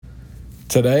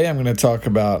Today I'm going to talk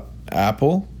about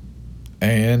Apple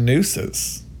and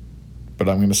nooses, but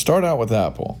I'm going to start out with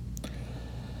Apple.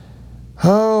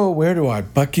 Oh, where do I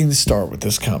fucking start with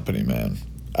this company, man?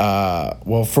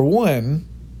 Well, for one,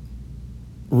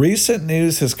 recent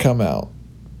news has come out,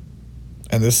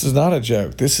 and this is not a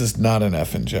joke. This is not an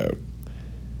effing joke.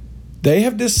 They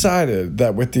have decided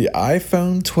that with the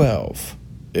iPhone 12,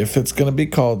 if it's going to be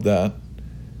called that,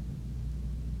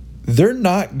 they're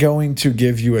not going to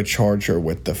give you a charger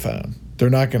with the phone.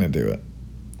 They're not going to do it.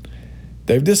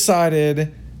 They've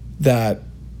decided that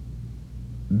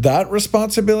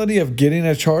responsibility of getting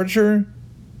a charger,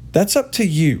 that's up to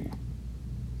you.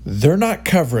 They're not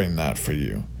covering that for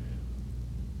you.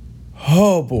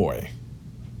 Oh boy.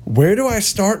 Where do I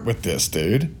start with this,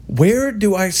 dude? Where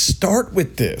do I start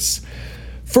with this?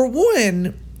 For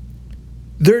one,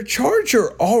 their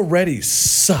charger already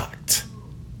sucked.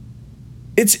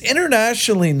 It's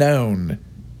internationally known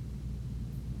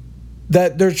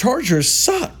that their chargers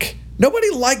suck. Nobody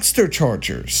likes their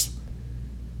chargers.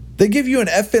 They give you an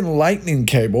effing lightning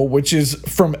cable, which is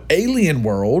from Alien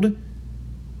World.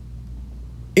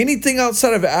 Anything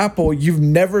outside of Apple, you've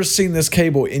never seen this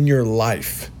cable in your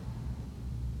life.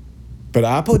 But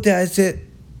Apple does it.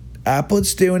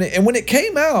 Apple's doing it. And when it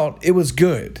came out, it was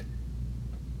good.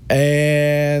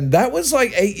 And that was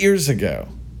like 8 years ago.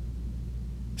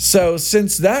 So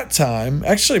since that time,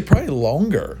 actually probably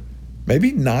longer,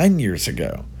 maybe 9 years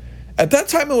ago. At that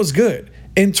time, it was good.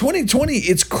 In 2020,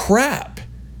 it's crap.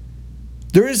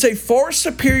 There is a far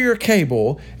superior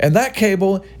cable, and that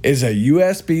cable is a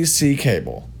USB-C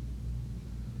cable.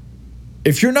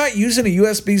 If you're not using a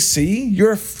USB-C,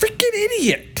 you're a freaking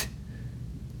idiot.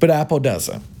 But Apple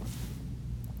doesn't.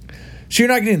 So you're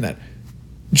not getting that.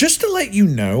 Just to let you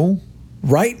know,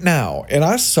 right now, and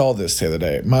I saw this the other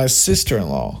day, my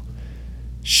sister-in-law,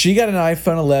 she got an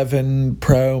iPhone 11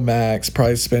 Pro Max,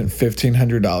 probably spent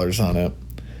 $1,500 on it.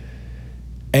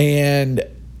 And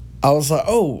I was like,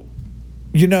 oh,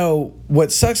 you know,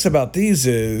 what sucks about these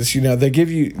is, you know, they give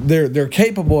you, they're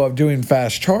capable of doing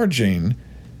fast charging,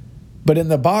 but in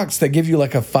the box, they give you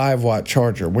like a 5-watt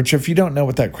charger, which if you don't know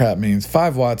what that crap means,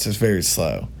 5 watts is very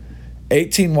slow.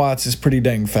 18 watts is pretty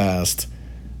dang fast.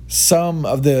 Some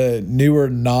of the newer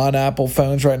non-Apple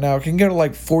phones right now can go to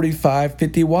like 45,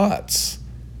 50 watts.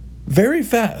 Very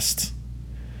fast.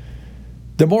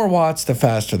 The more watts, the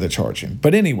faster the charging.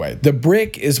 But anyway, the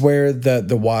brick is where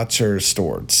the watts are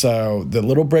stored. So the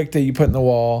little brick that you put in the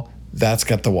wall, that's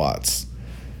got the watts.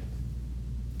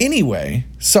 Anyway,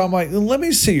 so I'm like, let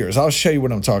me see yours. I'll show you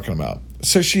what I'm talking about.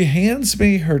 So she hands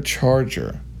me her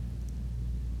charger.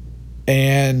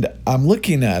 And I'm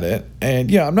looking at it,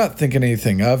 and yeah, I'm not thinking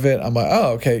anything of it. I'm like,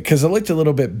 oh, okay, because it looked a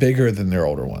little bit bigger than their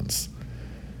older ones.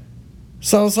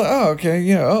 So I was like, oh, okay,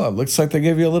 yeah, oh, it looks like they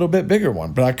gave you a little bit bigger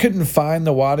one. But I couldn't find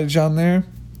the wattage on there.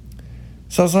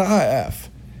 So I was like, oh, F.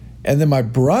 And then my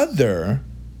brother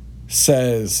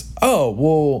says, oh,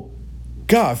 well,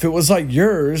 God, if it was like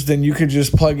yours, then you could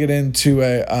just plug it into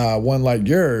a one like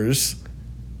yours,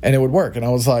 and it would work. And I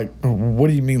was like, what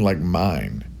do you mean like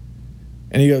mine?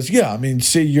 And he goes, yeah, I mean,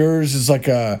 see, yours is like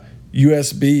a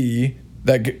USB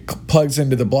that plugs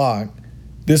into the block.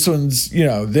 This one's, you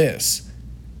know, this.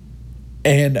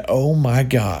 And oh my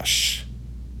gosh,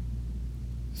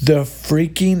 the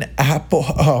freaking Apple,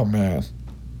 oh man.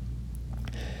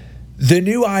 The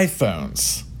new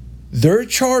iPhones, their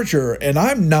charger, and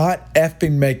I'm not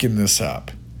effing making this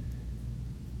up.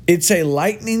 It's a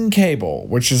lightning cable,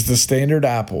 which is the standard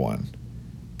Apple one,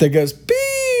 that goes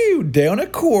down a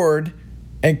cord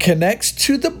and connects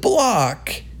to the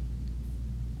block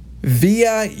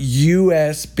via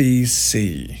USB-C.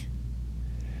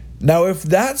 Now, if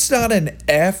that's not an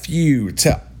FU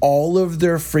to all of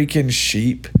their freaking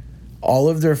sheep, all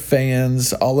of their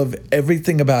fans, all of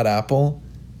everything about Apple,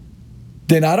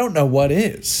 then I don't know what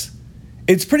is.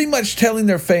 It's pretty much telling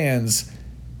their fans,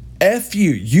 F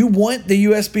you. You want the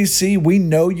USB-C? We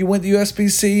know you want the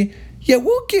USB-C. Yeah,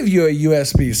 we'll give you a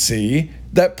USB-C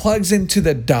that plugs into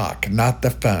the dock, not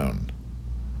the phone.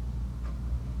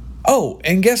 Oh,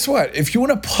 and guess what? If you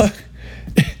want to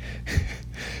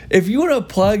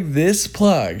plug this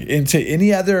plug into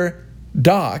any other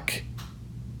dock,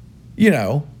 you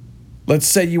know, let's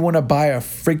say you want to buy a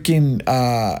freaking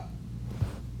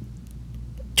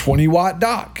 20-watt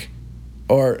dock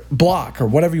or block or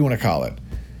whatever you want to call it.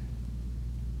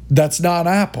 That's not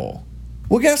Apple.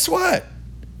 Well, guess what?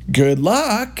 Good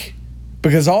luck.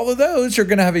 Because all of those are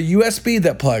going to have a USB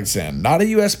that plugs in, not a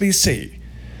USB-C.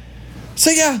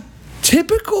 So yeah,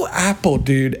 typical Apple,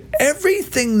 dude.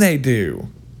 Everything they do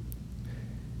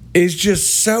is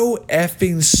just so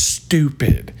effing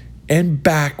stupid and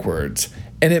backwards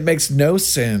and it makes no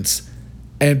sense,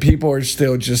 and people are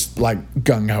still just like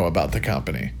gung-ho about the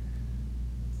company.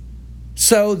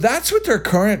 So that's what their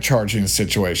current charging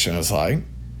situation is like.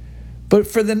 But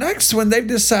for the next one, they've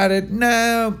decided,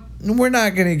 no, we're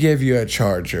not going to give you a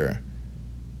charger.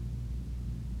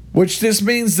 Which this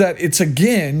means that it's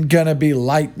again going to be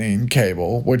lightning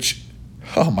cable, which,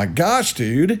 oh my gosh,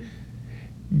 dude,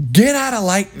 get out of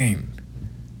lightning.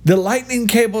 The lightning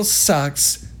cable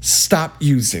sucks. Stop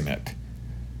using it.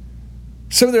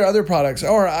 Some of their other products,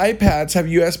 our iPads have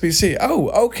USB-C. Oh,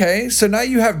 okay. So now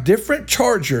you have different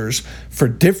chargers for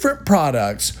different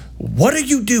products. What are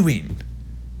you doing?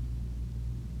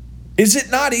 Is it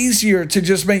not easier to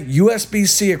just make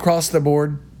USB-C across the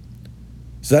board?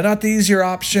 Is that not the easier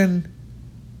option?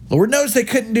 Lord knows they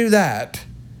couldn't do that.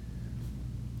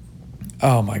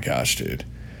 Oh my gosh, dude.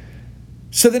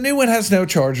 So the new one has no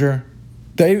charger.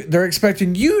 They're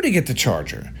expecting you to get the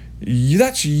charger.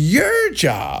 That's your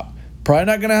job. Probably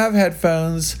not going to have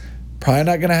headphones. Probably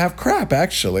not going to have crap,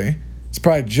 actually. It's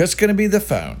probably just going to be the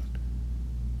phone.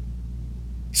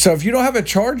 So if you don't have a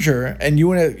charger and you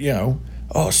want to,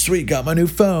 oh, sweet, got my new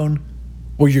phone.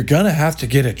 Well, you're going to have to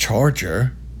get a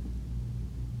charger.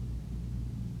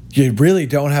 You really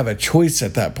don't have a choice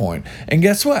at that point. And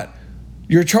guess what?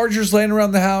 Your charger's laying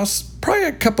around the house, probably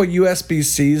a couple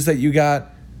USB-Cs that you got.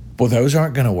 Well, those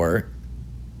aren't going to work.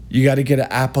 You got to get an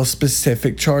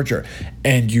Apple-specific charger.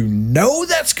 And you know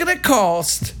that's going to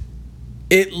cost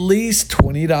at least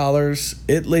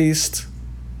 $20, at least,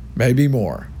 maybe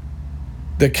more.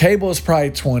 The cable is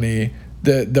probably $20.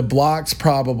 The block's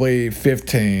probably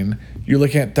 $15. You're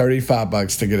looking at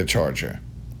 $35 to get a charger.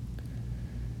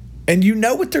 And you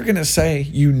know what they're going to say.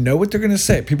 You know what they're going to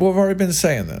say. People have already been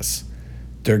saying this.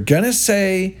 They're going to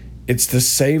say it's to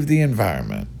save the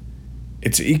environment.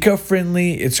 It's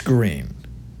eco-friendly. It's green.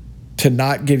 To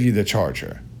not give you the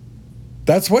charger.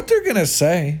 That's what they're going to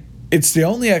say. It's the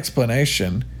only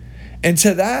explanation. And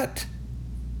to that,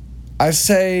 I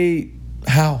say,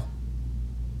 how?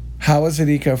 How is it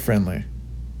eco-friendly?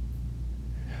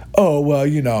 Oh, well,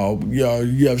 you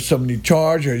have so many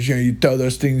chargers, you throw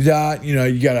those things out,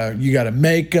 you gotta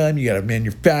make them, you gotta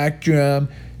manufacture them.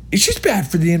 It's just bad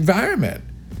for the environment.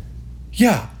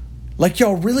 Yeah, like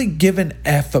y'all really give an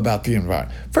F about the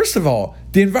environment. First of all,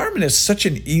 the environment is such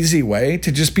an easy way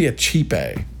to just be a cheap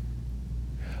A.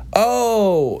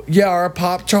 Oh, yeah, our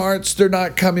Pop-Tarts, they're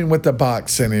not coming with the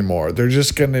box anymore. They're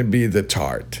just gonna be the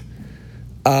tart.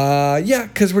 Yeah,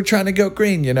 because we're trying to go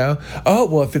green, Oh,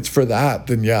 well, if it's for that,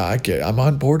 then yeah, I'm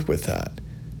on board with that.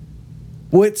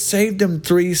 Well, it saved them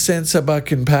 3 cents a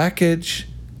buck in package.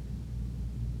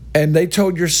 And they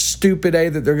told your stupid A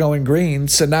that they're going green,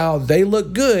 so now they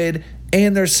look good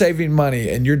and they're saving money,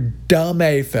 and your dumb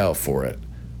A fell for it.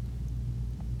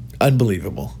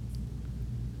 Unbelievable.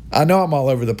 I know I'm all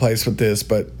over the place with this,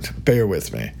 but bear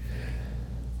with me.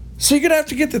 So you're going to have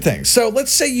to get the thing. So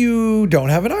let's say you don't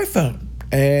have an iPhone.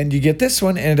 And you get this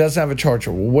one, and it doesn't have a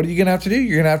charger. Well, what are you going to have to do?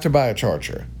 You're going to have to buy a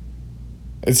charger.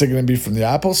 Is it going to be from the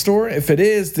Apple store? If it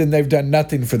is, then they've done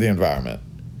nothing for the environment.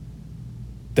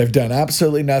 They've done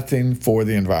absolutely nothing for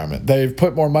the environment. They've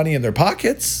put more money in their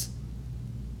pockets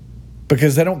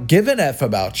because they don't give an F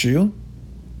about you.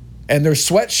 And their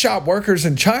sweatshop workers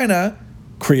in China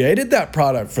created that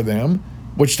product for them,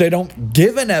 which they don't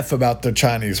give an F about the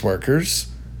Chinese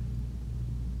workers.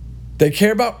 They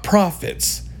care about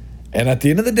profits. And at the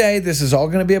end of the day, this is all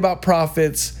going to be about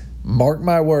profits. Mark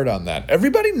my word on that.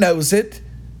 Everybody knows it.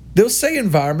 They'll say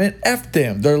environment, F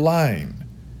them. They're lying.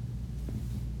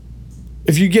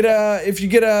 If you get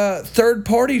a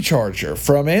third-party charger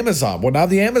from Amazon, well, now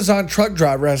the Amazon truck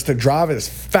driver has to drive his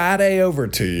fat A over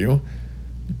to you,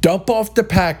 dump off the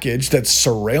package that's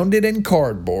surrounded in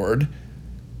cardboard,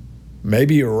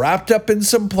 maybe wrapped up in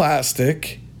some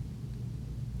plastic.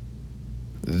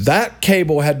 That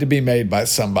cable had to be made by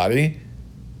somebody,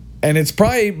 and it's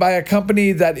probably by a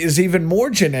company that is even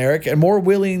more generic and more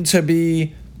willing to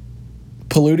be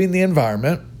polluting the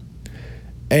environment.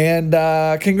 And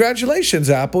congratulations,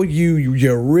 Apple,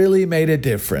 you really made a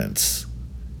difference.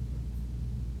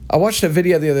 I watched a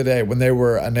video the other day when they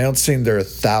were announcing their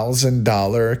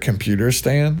 $1,000 computer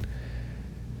stand.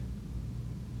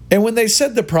 And when they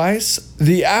said the price,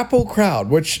 the Apple crowd,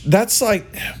 which that's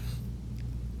like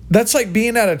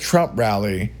being at a Trump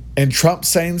rally and Trump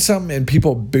saying something and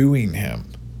people booing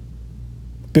him.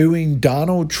 Booing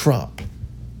Donald Trump.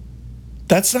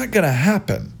 That's not going to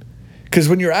happen. Because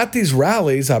when you're at these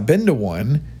rallies, I've been to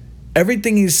one,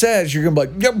 everything he says, you're going to be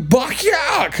like, yeah, buck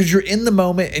yeah, because you're in the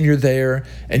moment and you're there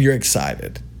and you're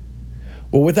excited.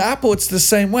 Well, with Apple, it's the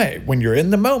same way. When you're in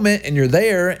the moment and you're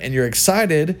there and you're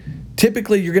excited,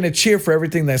 typically you're going to cheer for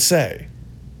everything they say.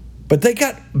 But they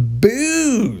got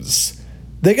boos.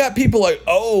 They got people like,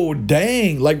 oh,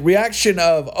 dang, like reaction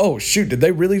of, oh, shoot, did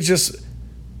they really just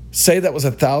say that was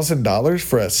 $1,000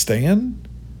 for a stand?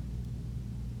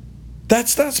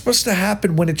 That's not supposed to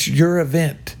happen when it's your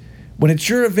event. When it's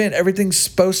your event, everything's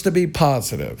supposed to be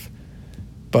positive.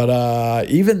 But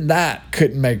even that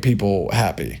couldn't make people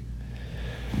happy.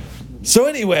 So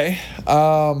anyway,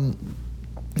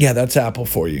 yeah, that's Apple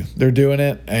for you. They're doing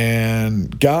it,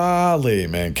 and golly,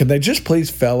 man, can they just please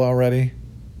fail already?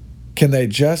 Can they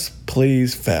just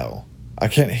please fail? I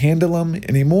can't handle them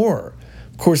anymore.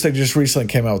 Of course, they just recently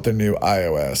came out with their new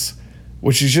iOS,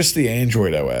 which is just the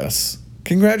Android OS.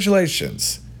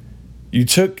 Congratulations. You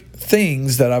took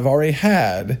things that I've already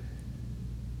had,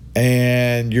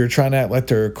 and you're trying to act like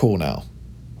they're cool now.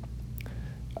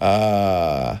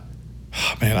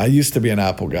 Man, I used to be an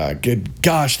Apple guy. Good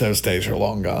gosh, those days are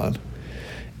long gone.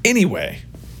 Anyway,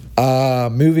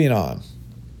 moving on.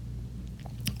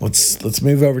 Let's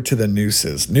move over to the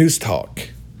nooses. News talk.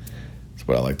 That's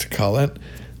what I like to call it.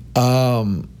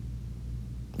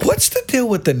 What's the deal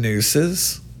with the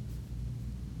nooses?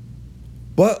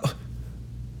 What?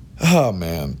 Oh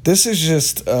man, this is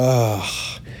just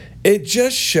it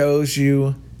just shows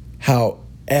you how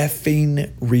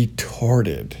effing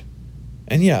retarded.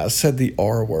 And yeah, I said the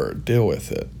R word. Deal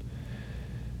with it.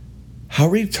 How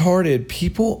retarded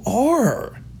people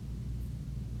are.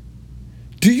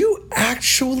 Do you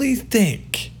actually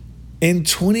think in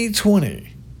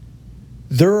 2020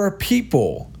 there are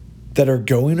people that are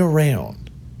going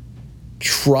around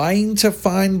trying to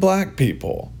find black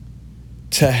people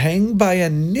to hang by a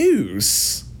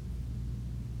noose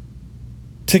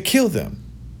to kill them?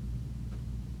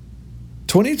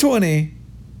 2020,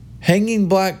 hanging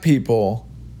black people,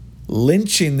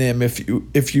 lynching them,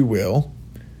 if you will.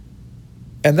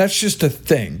 And that's just a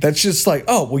thing. That's just like,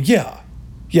 oh, well,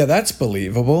 yeah, that's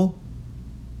believable.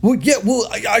 Well, yeah,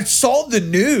 I saw the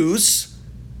news.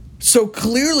 So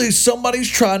clearly somebody's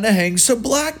trying to hang some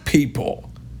black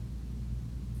people.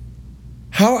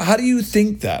 How do you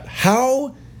think that?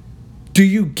 How do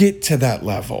you get to that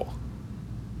level?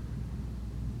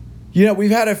 You know,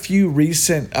 we've had a few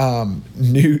recent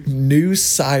news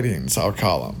sightings, I'll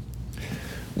call them.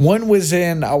 One was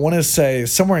in, I want to say,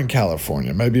 somewhere in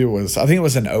California. I think it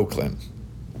was in Oakland.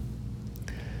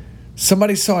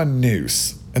 Somebody saw a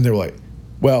noose, and they were like,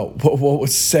 well, what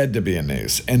was said to be a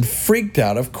noose? And freaked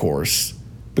out, of course,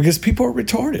 because people are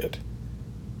retarded.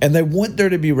 And they want there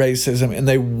to be racism, and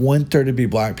they want there to be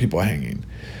black people hanging.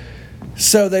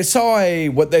 So they saw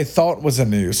what they thought was a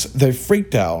noose. They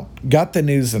freaked out, got the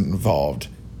news involved,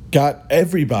 got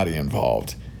everybody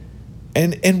involved.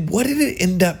 And what did it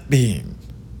end up being?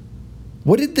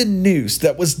 What did the noose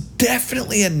that was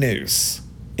definitely a noose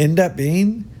end up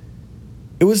being?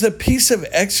 It was a piece of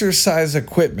exercise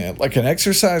equipment, like an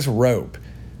exercise rope,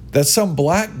 that some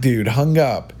black dude hung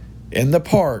up in the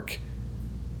park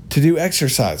to do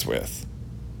exercise with.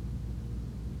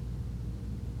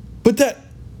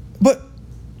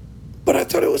 But I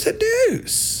thought it was a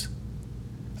noose.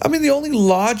 I mean, the only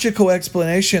logical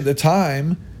explanation at the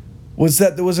time was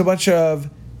that there was a bunch of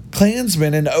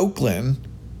Klansmen in Oakland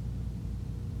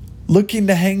looking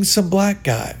to hang some black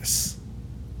guys.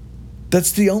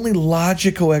 That's the only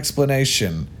logical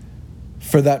explanation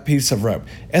for that piece of rope.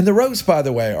 And the ropes, by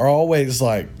the way, are always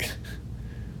like,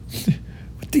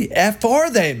 what the F are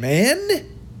they, man?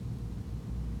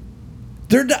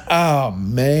 They're not, oh,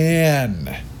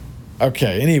 man.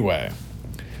 Okay, anyway.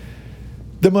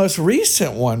 The most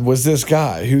recent one was this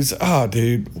guy who's, oh,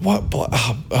 dude,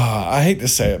 I hate to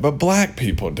say it, but black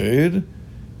people, dude.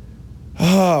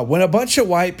 When a bunch of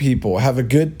white people have a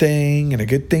good thing and a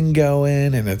good thing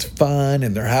going and it's fun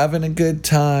and they're having a good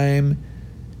time,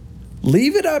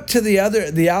 leave it up to the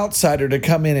outsider to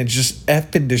come in and just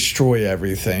effing destroy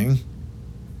everything.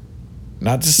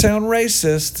 Not to sound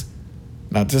racist,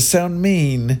 not to sound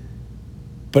mean,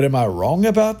 but am I wrong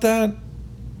about that?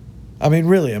 I mean,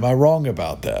 really, am I wrong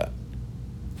about that?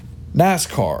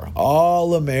 NASCAR,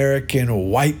 all-American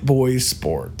white boy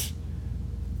sport.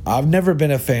 I've never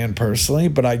been a fan personally,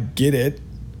 but I get it.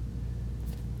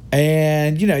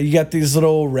 And, you know, you got these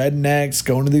little rednecks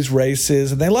going to these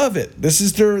races, and they love it. This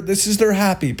is their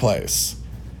happy place.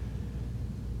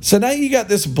 So now you got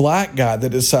this black guy that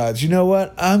decides, you know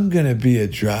what? I'm going to be a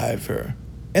driver.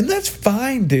 And that's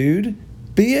fine, dude.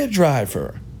 Be a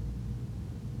driver.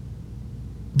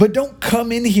 But don't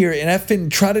come in here and effing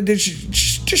try to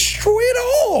destroy it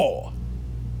all.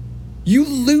 You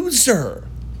loser.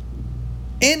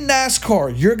 In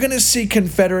NASCAR, you're going to see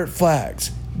Confederate flags.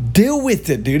 Deal with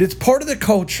it, dude. It's part of the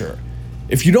culture.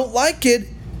 If you don't like it,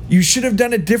 you should have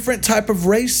done a different type of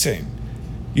racing.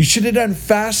 You should have done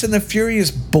Fast and the Furious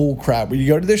bullcrap where you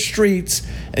go to the streets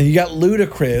and you got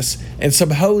Ludacris and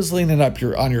some hoes leaning up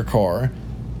on your car.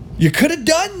 You could have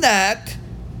done that,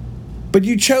 but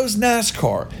you chose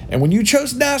NASCAR. And when you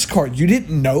chose NASCAR, you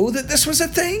didn't know that this was a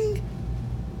thing?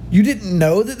 You didn't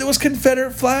know that there was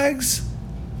Confederate flags?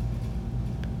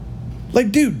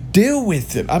 Like, dude, deal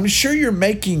with it. I'm sure you're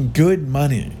making good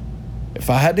money. If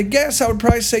I had to guess, I would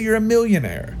probably say you're a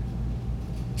millionaire.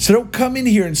 So don't come in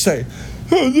here and say,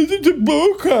 oh, this is a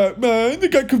bullcrap, man. They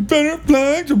got Confederate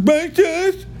flags and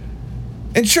racist.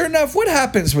 And sure enough, what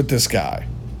happens with this guy?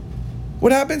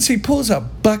 What happens? He pulls a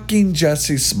bucking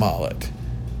Jussie Smollett.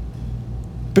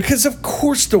 Because of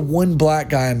course the one black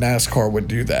guy in NASCAR would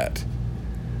do that.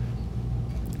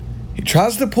 He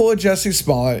tries to pull a Jussie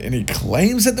Smollett and he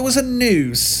claims that there was a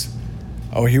noose.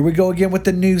 Oh, here we go again with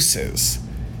the nooses.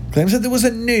 Claims that there was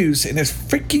a noose in his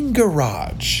freaking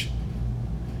garage.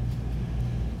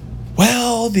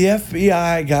 Well, the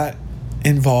FBI got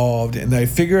involved and they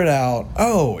figured out,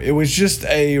 oh, it was just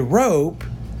a rope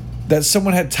that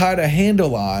someone had tied a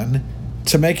handle on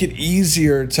to make it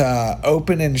easier to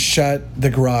open and shut the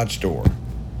garage door.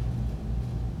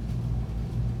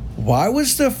 Why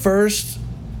was the first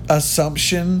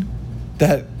assumption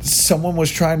that someone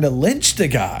was trying to lynch the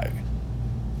guy?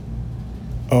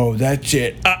 Oh, that's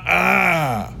it.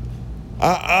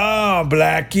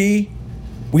 Blackie.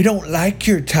 We don't like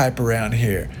your type around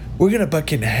here. We're going to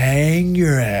fucking hang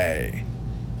your A.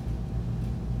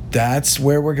 That's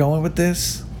where we're going with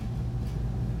this?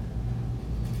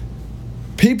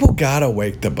 People gotta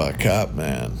wake the buck up,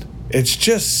 man. It's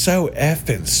just so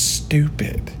effing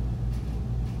stupid.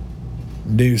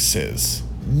 Nooses.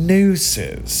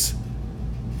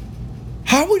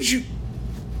 How would you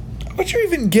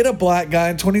even get a black guy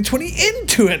in 2020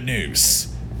 into a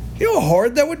noose? You know how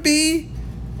hard that would be?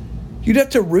 You'd have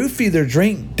to roofie their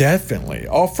drink, definitely.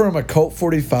 Offer him a Colt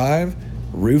 45,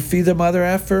 roofie the mother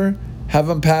effer, have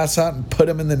him pass out and put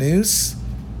him in the noose.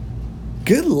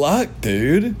 Good luck,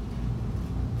 dude.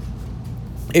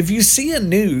 If you see a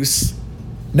noose,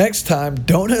 next time,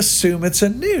 don't assume it's a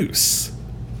noose.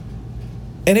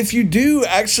 And if you do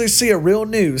actually see a real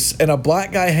noose and a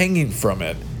black guy hanging from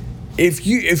it, if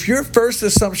your first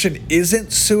assumption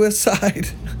isn't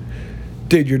suicide,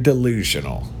 dude, you're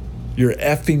delusional. You're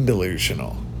effing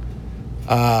delusional.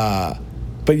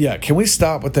 But yeah, can we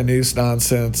stop with the noose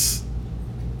nonsense?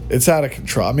 It's out of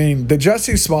control. I mean, the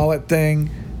Jussie Smollett thing,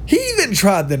 he even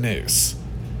tried the noose.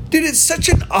 Dude, it's such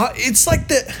an... It's like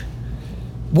the...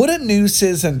 What a noose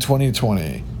is in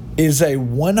 2020 is a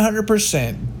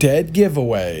 100% dead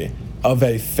giveaway of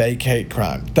a fake hate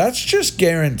crime. That's just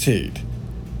guaranteed.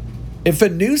 If a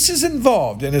noose is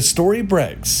involved and a story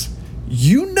breaks,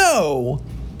 you know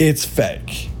it's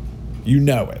fake. You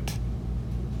know it.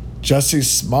 Jussie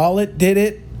Smollett did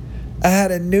it. I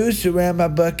had a noose around my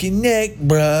bucky neck,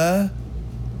 bruh.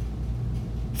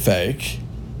 Fake.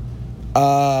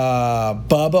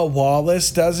 Bubba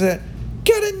Wallace does it.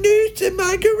 Got a noose in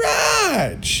my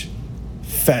garage.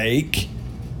 Fake.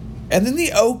 And then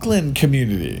the Oakland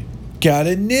community. Got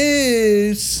a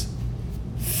noose.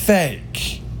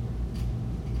 Fake.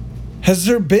 Has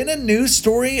there been a news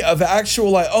story of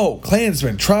actual, like, oh,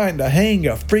 Klansman trying to hang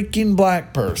a freaking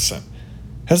black person?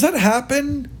 Has that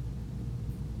happened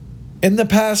in the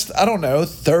past, I don't know,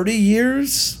 30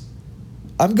 years?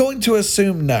 I'm going to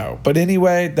assume no. But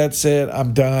anyway, that's it.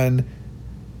 I'm done.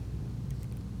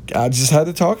 I just had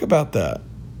to talk about that.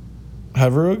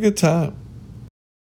 Have a real good time.